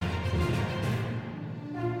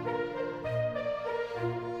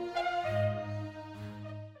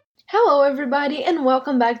everybody, and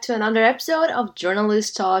welcome back to another episode of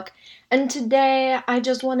Journalist Talk. And today, I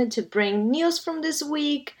just wanted to bring news from this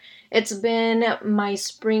week. It's been my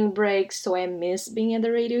spring break, so I miss being at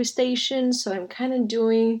the radio station, so I'm kind of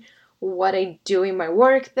doing what I do in my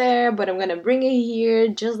work there, but I'm gonna bring it here,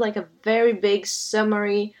 just like a very big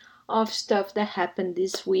summary of stuff that happened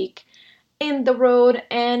this week in the road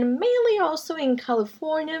and mainly also in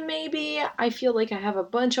California. Maybe I feel like I have a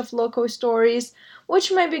bunch of local stories,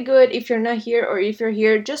 which might be good if you're not here or if you're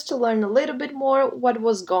here just to learn a little bit more what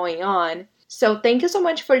was going on. So thank you so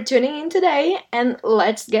much for tuning in today, and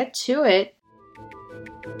let's get to it.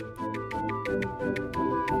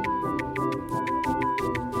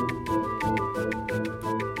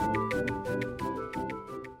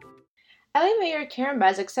 LA Mayor Karen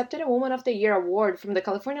Bass accepted a Woman of the Year award from the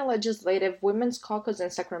California Legislative Women's Caucus in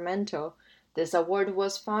Sacramento. This award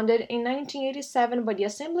was founded in 1987 by the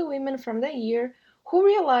Assemblywomen from that year, who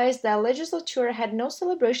realized that legislature had no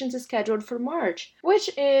celebrations scheduled for March, which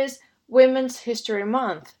is Women's History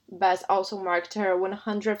Month. Bass also marked her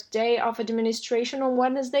 100th day of administration on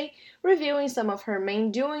Wednesday, reviewing some of her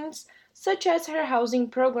main doings, such as her housing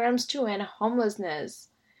programs to end homelessness.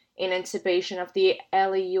 In anticipation of the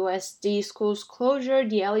LAUSD school's closure,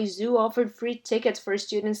 the LA Zoo offered free tickets for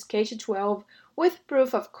students K-12 with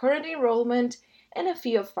proof of current enrollment and a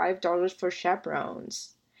fee of $5 for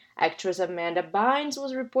chaperones. Actress Amanda Bynes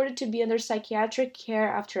was reported to be under psychiatric care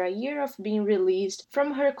after a year of being released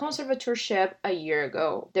from her conservatorship a year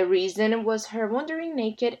ago. The reason was her wandering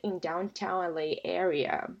naked in downtown LA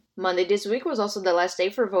area. Monday this week was also the last day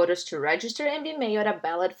for voters to register and be mailed a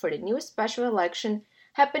ballot for the new special election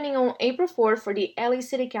happening on April 4 for the LA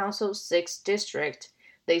City Council's 6th District.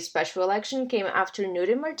 The special election came after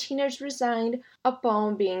Nudie Martinez resigned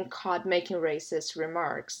upon being caught making racist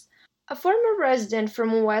remarks. A former resident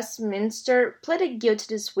from Westminster pleaded guilty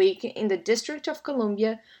this week in the District of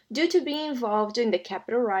Columbia due to being involved in the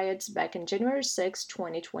Capitol riots back on January 6,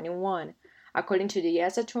 2021. According to the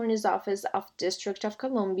U.S. Attorney's Office of District of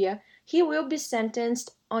Columbia, he will be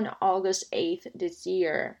sentenced on August 8th this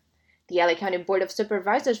year. The LA County Board of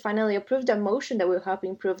Supervisors finally approved a motion that will help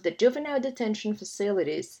improve the juvenile detention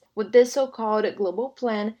facilities. With this so-called global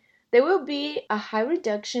plan, there will be a high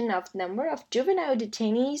reduction of number of juvenile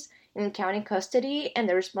detainees in county custody, and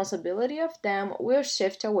the responsibility of them will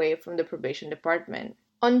shift away from the probation department.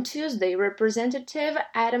 On Tuesday, Representative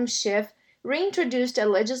Adam Schiff reintroduced a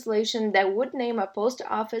legislation that would name a post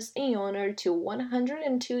office in honor to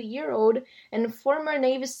 102-year-old and former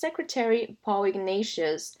Navy Secretary Paul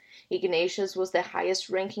Ignatius. Ignatius was the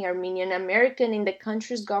highest-ranking Armenian American in the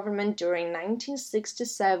country's government during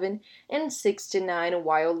 1967 and 69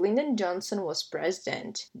 while Lyndon Johnson was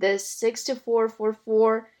president. The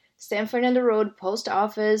 6444 San Fernando Road Post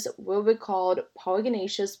Office will be called Paul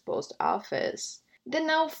Ignatius Post Office. The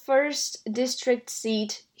now 1st District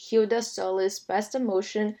seat, Hilda Solis, passed a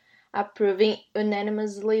motion approving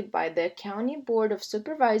unanimously by the County Board of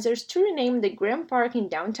Supervisors to rename the Grand Park in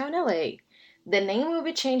downtown LA. The name will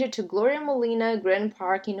be changed to Gloria Molina Grand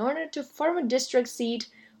Park in honor to former district seat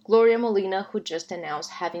Gloria Molina, who just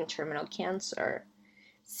announced having terminal cancer.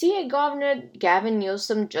 CA Governor Gavin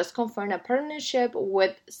Newsom just confirmed a partnership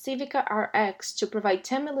with Civica RX to provide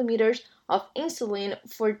 10 millimeters of insulin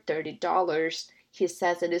for $30. He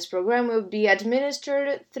says that this program will be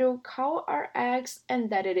administered through CalRx and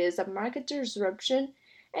that it is a market disruption,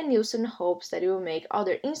 and Newsom hopes that it will make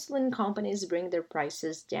other insulin companies bring their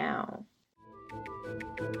prices down.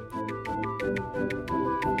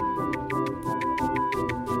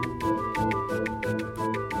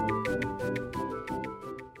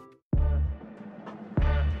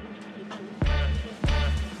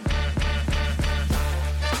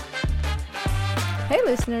 Hey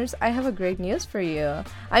listeners, I have a great news for you.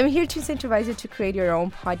 I'm here to incentivize you to create your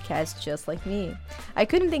own podcast just like me. I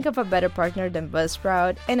couldn't think of a better partner than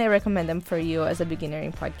Buzzsprout, and I recommend them for you as a beginner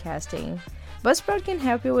in podcasting. Buzzsprout can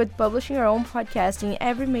help you with publishing your own podcast in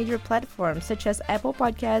every major platform such as Apple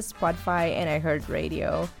Podcasts, Spotify, and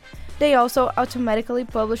iHeartRadio. They also automatically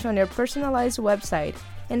publish on your personalized website,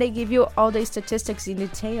 and they give you all the statistics in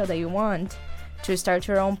detail that you want. To start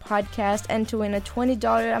your own podcast and to win a $20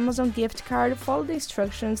 Amazon gift card, follow the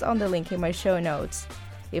instructions on the link in my show notes.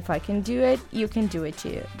 If I can do it, you can do it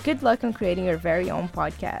too. Good luck on creating your very own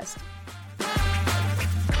podcast.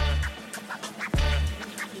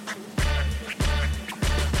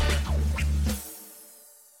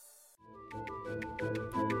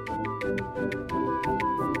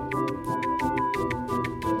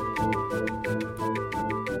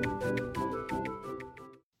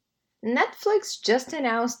 Netflix just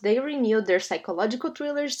announced they renewed their psychological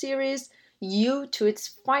thriller series You to its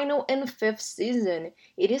final and fifth season.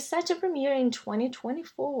 It is set to premiere in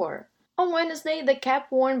 2024. On Wednesday, the cap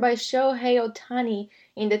worn by Shohei Ohtani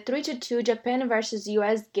in the 3-2 Japan vs.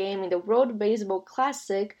 US game in the World Baseball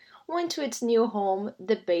Classic went to its new home,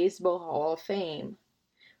 the Baseball Hall of Fame.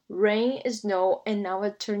 Rain, snow, and now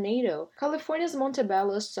a tornado. California's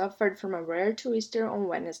Montebello suffered from a rare twister on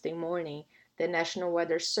Wednesday morning. The National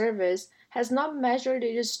Weather Service has not measured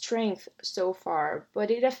its strength so far,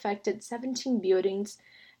 but it affected 17 buildings,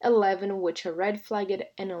 11 which are red-flagged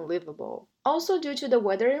and unlivable. Also due to the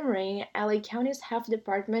weather and rain, LA County's Health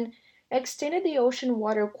Department extended the ocean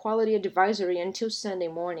water quality advisory until Sunday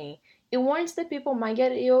morning. It warns that people might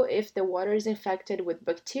get ill if the water is infected with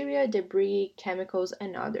bacteria, debris, chemicals,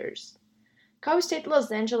 and others. Cal State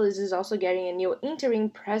Los Angeles is also getting a new interim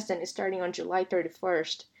president starting on July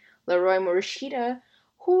 31st. Leroy Morishita,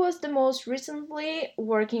 who was the most recently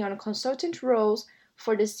working on consultant roles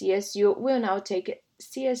for the CSU, will now take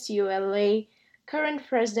CSU LA current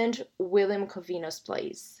president William Covino's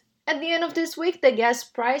place. At the end of this week, the gas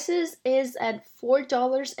prices is at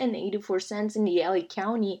 $4.84 in the LA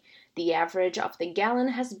County. The average of the gallon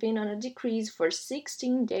has been on a decrease for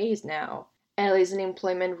 16 days now. LA's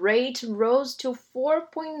unemployment rate rose to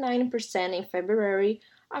 4.9% in February,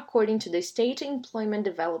 according to the State Employment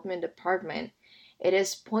Development Department. It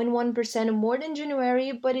is 0.1% more than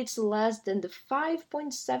January, but it's less than the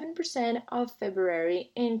 5.7% of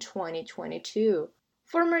February in 2022.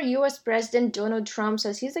 Former U.S. President Donald Trump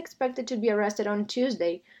says he's expected to be arrested on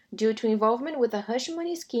Tuesday due to involvement with a hush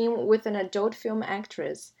money scheme with an adult film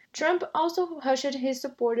actress. Trump also hushed his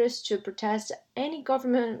supporters to protest any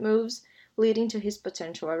government moves leading to his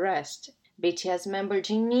potential arrest. BTS member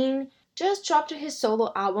Jimin just dropped his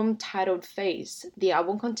solo album titled Face. The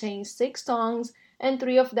album contains 6 songs, and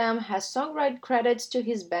 3 of them has songwriting credits to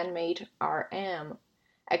his bandmate RM.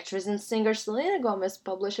 Actress and singer Selena Gomez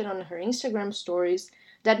published on her Instagram stories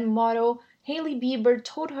that model Hailey Bieber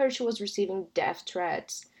told her she was receiving death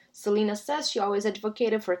threats. Selena says she always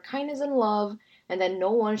advocated for kindness and love, and that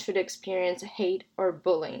no one should experience hate or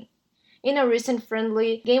bullying. In a recent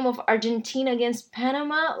friendly game of Argentina against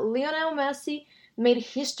Panama, Lionel Messi made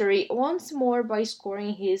history once more by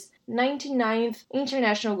scoring his 99th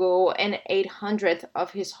international goal and 800th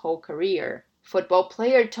of his whole career. Football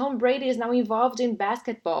player Tom Brady is now involved in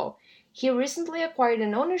basketball. He recently acquired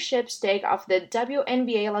an ownership stake of the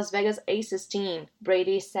WNBA Las Vegas Aces team.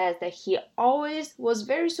 Brady says that he always was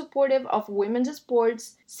very supportive of women's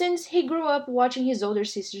sports since he grew up watching his older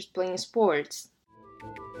sisters playing sports.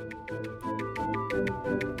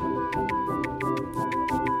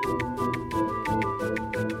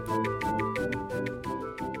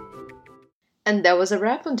 And that was a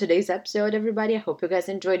wrap on today's episode, everybody. I hope you guys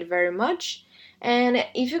enjoyed very much. And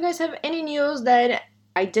if you guys have any news that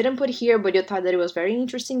I didn't put here, but you thought that it was very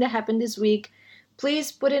interesting that happened this week,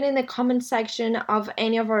 please put it in the comment section of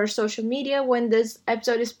any of our social media when this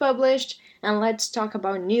episode is published, and let's talk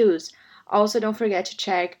about news. Also, don't forget to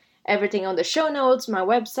check everything on the show notes, my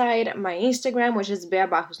website, my Instagram, which is Bea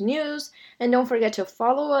Barros News, and don't forget to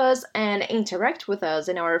follow us and interact with us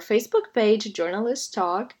in our Facebook page, Journalist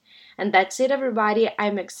Talk. And that's it, everybody.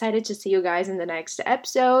 I'm excited to see you guys in the next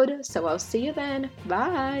episode, so I'll see you then.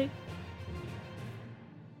 Bye!